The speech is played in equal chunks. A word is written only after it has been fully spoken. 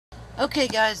Okay,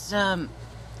 guys, I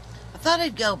thought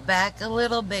I'd go back a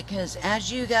little because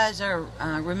as you guys are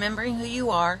remembering who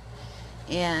you are,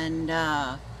 and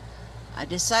I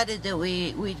decided that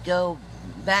we'd go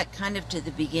back kind of to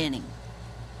the beginning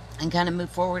and kind of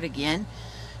move forward again,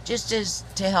 just as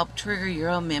to help trigger your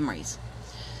own memories.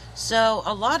 So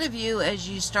a lot of you, as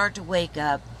you start to wake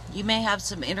up, you may have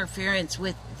some interference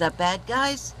with the bad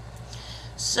guys.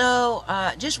 So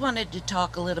just wanted to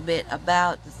talk a little bit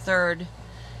about the third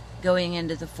going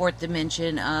into the fourth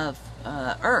dimension of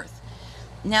Earth.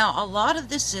 Now, a lot of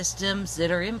the systems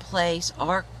that are in place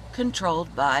are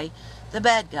controlled by the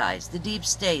bad guys, the deep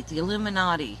state, the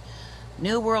Illuminati,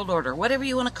 New World Order, whatever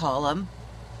you want to call them,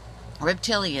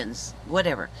 reptilians,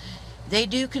 whatever. They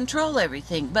do control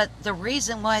everything, but the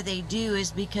reason why they do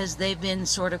is because they've been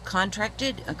sort of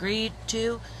contracted, agreed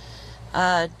to,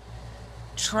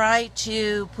 try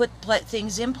to put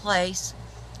things in place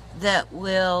that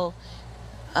will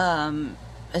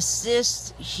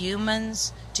assist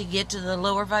humans to get to the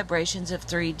lower vibrations of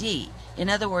 3D. In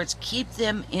other words, keep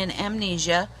them in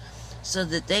amnesia so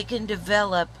that they can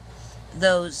develop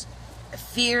those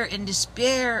fear and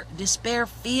despair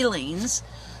feelings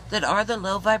that are the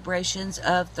low vibrations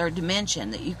of third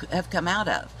dimension that you have come out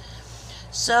of.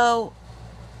 So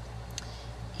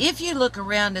if you look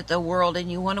around at the world and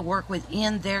you want to work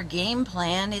within their game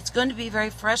plan, it's going to be very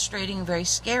frustrating and very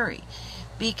scary,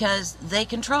 because they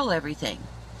control everything.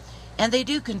 And they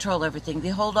do control everything. They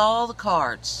hold all the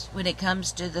cards when it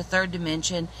comes to the third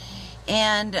dimension.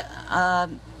 And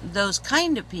those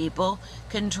kind of people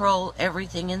control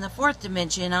everything in the fourth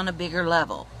dimension on a bigger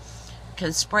level,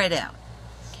 can spread out.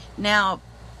 Now,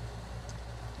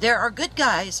 there are good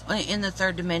guys in the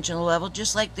third dimensional level,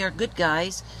 just like there are good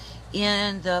guys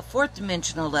in the fourth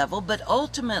dimensional level, but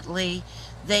ultimately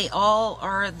they all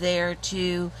are there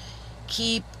to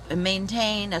keep and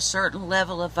maintain a certain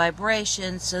level of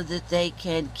vibration so that they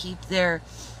can keep their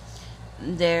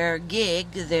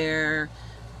gig, their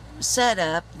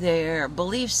setup, their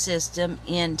belief system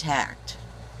intact.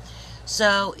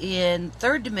 So in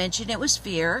third dimension it was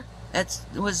fear. That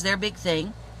was their big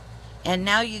thing. And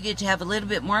now you get to have a little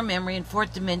bit more memory. In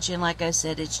fourth dimension, like I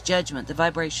said, it's judgment, the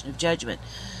vibration of judgment.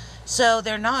 So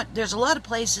there's a lot of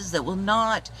places that will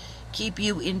not keep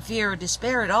you in fear or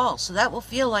despair at all. So that will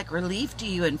feel like relief to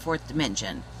you in fourth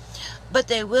dimension. But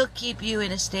they will keep you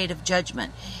in a state of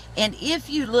judgment. And if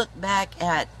you look back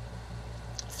at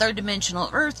third dimensional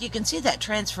Earth, you can see that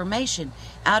transformation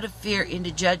out of fear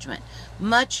into judgment.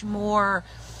 Much more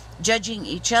judging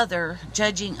each other,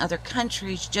 judging other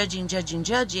countries,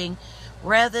 judging,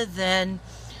 rather than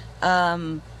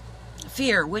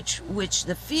fear, which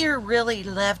the fear really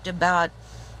left about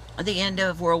the end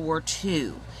of World War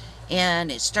II.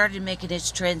 And it started making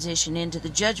its transition into the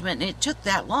judgment, and it took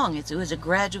that long. It was a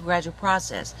gradual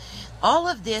process. All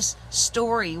of this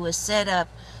story was set up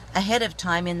ahead of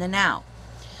time in the now.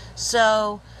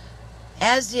 So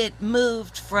as it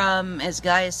moved from, as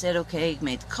Gaia said, okay,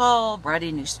 made the call, brought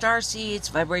in new star seeds,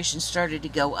 vibrations started to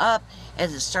go up.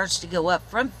 As it starts to go up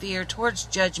from fear towards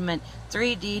judgment,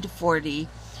 3D to 4D,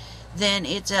 then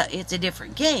it's a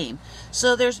different game.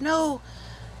 So there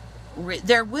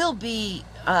will be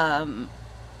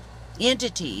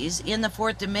entities in the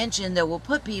fourth dimension that will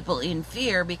put people in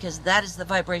fear, because that is the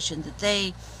vibration that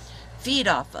they feed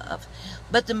off of.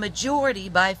 But the majority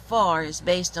by far is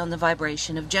based on the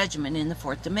vibration of judgment in the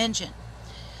fourth dimension.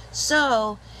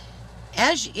 So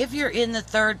if you're in the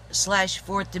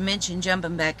third/fourth dimension,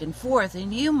 jumping back and forth,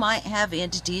 and you might have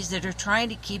entities that are trying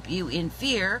to keep you in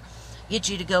fear, get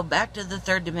you to go back to the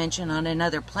third dimension on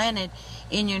another planet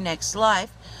in your next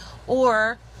life,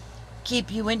 or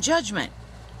keep you in judgment.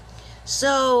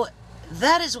 So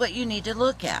that is what you need to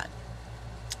look at,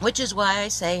 which is why I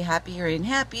say happier and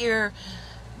happier.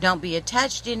 Don't be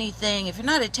attached to anything. If you're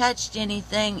not attached to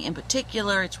anything in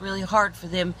particular, it's really hard for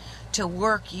them to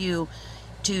work you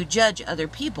to judge other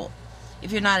people.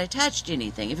 If you're not attached to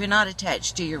anything, if you're not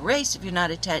attached to your race, if you're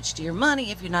not attached to your money,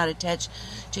 if you're not attached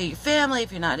to your family,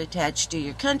 if you're not attached to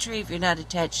your country, if you're not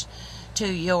attached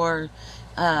to your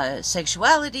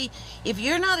sexuality, if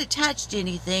you're not attached to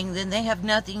anything, then they have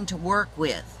nothing to work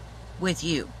with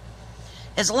you.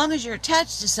 As long as you're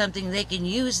attached to something, they can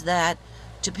use that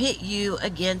to pit you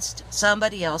against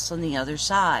somebody else on the other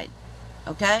side.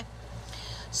 Okay?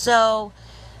 So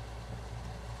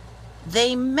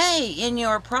they may, in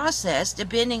your process,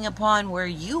 depending upon where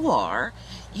you are,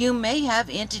 you may have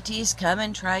entities come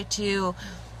and try to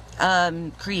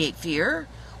create fear,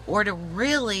 or to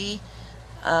really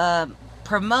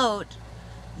promote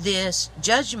this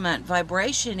judgment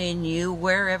vibration in you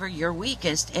wherever you're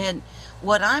weakest. And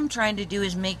what I'm trying to do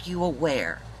is make you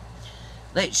aware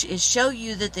show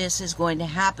you that this is going to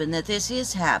happen, that this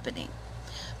is happening.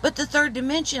 But the third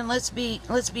dimension, let's be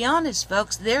honest,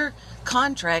 folks, their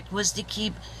contract was to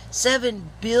keep 7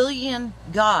 billion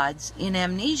gods in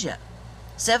amnesia.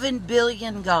 7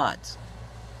 billion gods.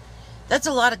 That's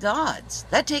a lot of gods.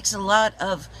 That takes a lot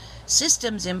of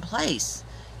systems in place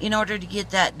in order to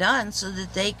get that done, so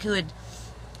that they could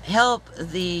help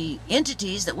the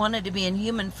entities that wanted to be in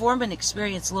human form and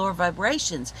experience lower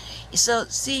vibrations. So,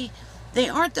 see, they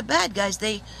aren't the bad guys.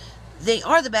 They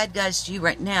are the bad guys to you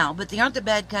right now, but they aren't the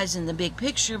bad guys in the big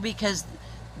picture, because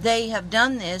they have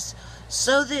done this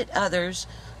so that others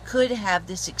could have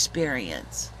this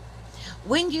experience.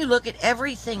 When you look at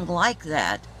everything like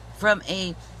that from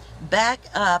a back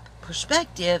up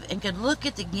perspective and can look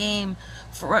at the game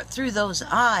through those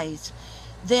eyes,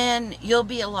 then you'll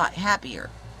be a lot happier.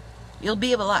 You'll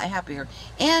be a lot happier.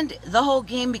 And the whole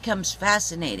game becomes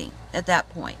fascinating at that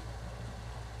point.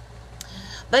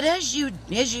 But as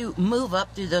you move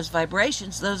up through those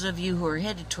vibrations, those of you who are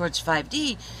headed towards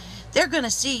 5D, they're going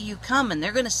to see you coming.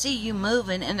 They're going to see you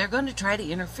moving, and they're going to try to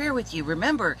interfere with you.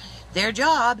 Remember, their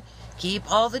job, keep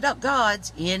all the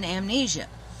gods in amnesia.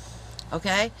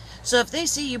 Okay? So if they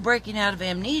see you breaking out of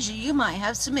amnesia, you might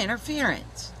have some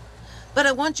interference. But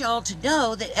I want you all to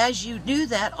know that as you do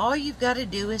that, all you've got to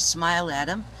do is smile at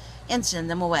them and send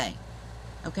them away.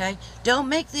 Okay? Don't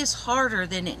make this harder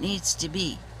than it needs to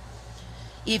be.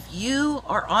 If you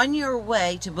are on your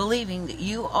way to believing that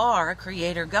you are a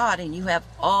creator God and you have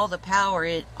all the power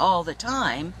all the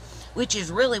time, which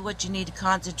is really what you need to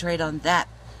concentrate on, that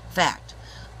fact.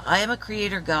 I am a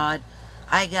creator God.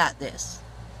 I got this.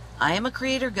 I am a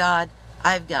creator God.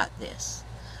 I've got this.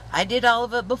 I did all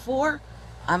of it before.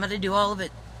 I'm going to do all of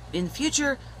it in the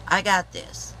future. I got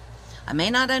this. I may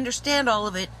not understand all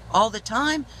of it all the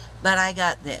time, but I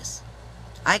got this.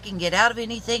 I can get out of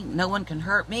anything. No one can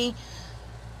hurt me.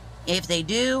 If they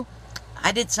do,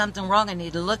 I did something wrong. I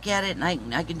need to look at it,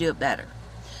 and I can do it better.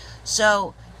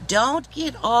 So don't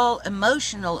get all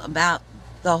emotional about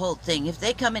the whole thing. If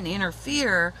they come and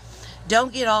interfere,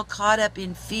 don't get all caught up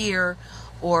in fear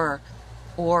or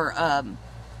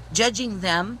judging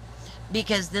them,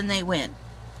 because then they win,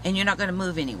 and you're not going to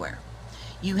move anywhere.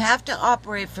 You have to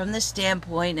operate from the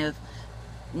standpoint of,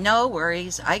 no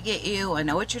worries, I get you, I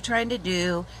know what you're trying to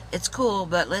do, it's cool,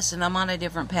 but listen, I'm on a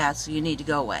different path, so you need to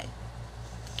go away.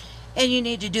 And you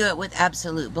need to do it with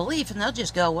absolute belief, and they'll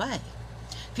just go away.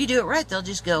 If you do it right, they'll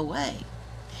just go away.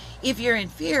 If you're in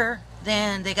fear,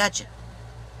 then they got you.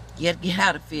 You have to get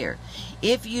out of fear.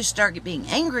 If you start being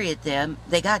angry at them,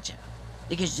 they got you,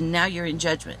 because now you're in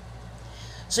judgment.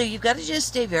 So you've got to just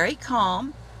stay very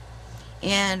calm,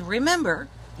 and remember,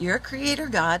 you're a creator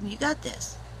God, and you got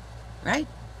this, right?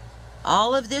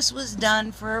 All of this was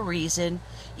done for a reason.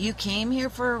 You came here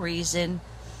for a reason,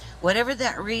 whatever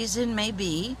that reason may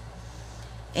be,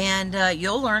 and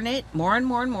you'll learn it more and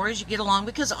more and more as you get along,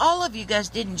 because all of you guys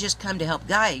didn't just come to help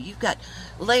Gaia. You've got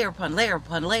layer upon layer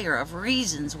upon layer of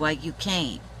reasons why you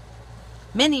came.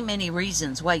 Many, many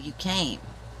reasons why you came.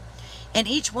 And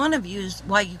each one of you,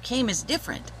 why you came, is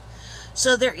different.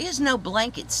 So there is no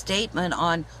blanket statement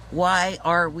on why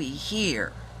are we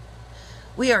here.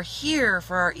 We are here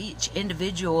for our each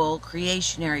individual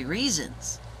creationary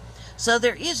reasons. So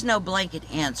there is no blanket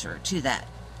answer to that.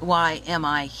 Why am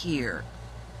I here?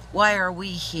 Why are we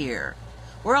here?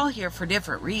 We're all here for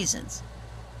different reasons.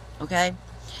 Okay?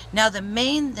 Now the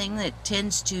main thing that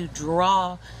tends to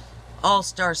draw all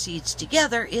star seeds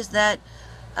together is that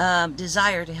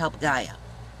desire to help Gaia.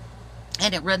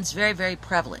 And it runs very, very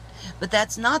prevalent. But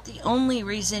that's not the only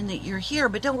reason that you're here,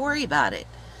 but don't worry about it.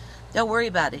 Don't worry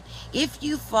about it. If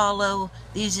you follow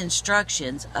these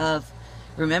instructions of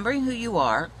remembering who you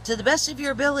are to the best of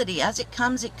your ability, as it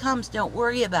comes, don't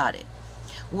worry about it.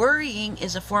 Worrying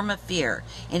is a form of fear,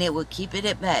 and it will keep it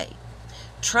at bay.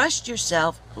 Trust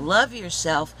yourself, love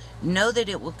yourself, know that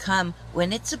it will come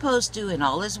when it's supposed to, and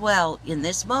all is well in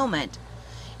this moment,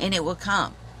 and it will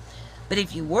come. But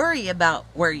if you worry about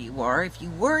where you are, if you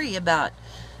worry about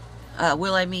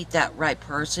will I meet that right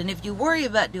person, if you worry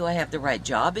about do I have the right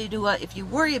job, if you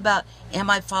worry about am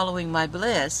I following my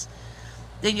bliss,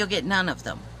 then you'll get none of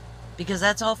them, because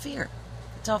that's all fear.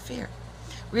 It's all fear.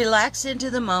 Relax into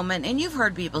the moment, and you've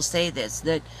heard people say this,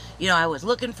 that, you know, I was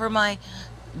looking for my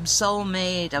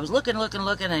soulmate, I was looking,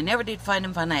 I never did find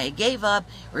him, finally I gave up,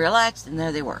 relaxed, and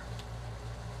there they were.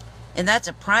 And that's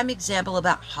a prime example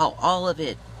about how all of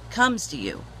it comes to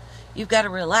you. You've got to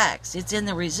relax. It's in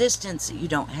the resistance that you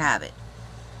don't have it.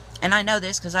 And I know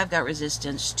this because I've got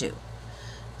resistance too.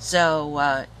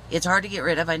 So it's hard to get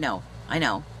rid of, I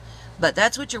know. But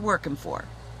that's what you're working for.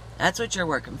 That's what you're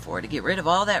working for, to get rid of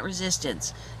all that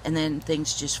resistance, and then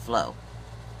things just flow.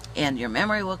 And your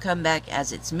memory will come back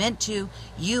as it's meant to.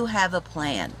 You have a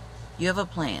plan. You have a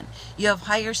plan. You have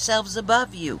higher selves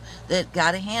above you that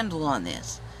got a handle on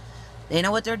this. They know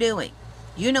what they're doing.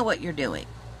 You know what you're doing.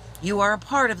 You are a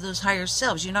part of those higher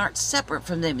selves. You're not separate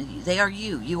from them. They are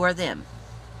you. You are them.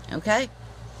 Okay?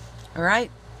 All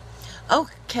right?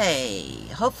 Okay.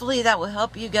 Hopefully that will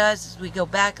help you guys as we go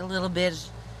back a little bit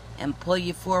and pull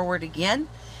you forward again.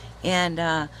 And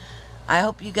I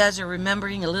hope you guys are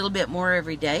remembering a little bit more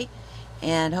every day.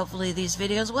 And hopefully these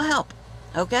videos will help.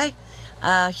 Okay?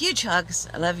 Huge hugs.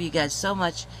 I love you guys so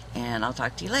much. And I'll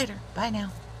talk to you later. Bye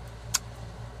now.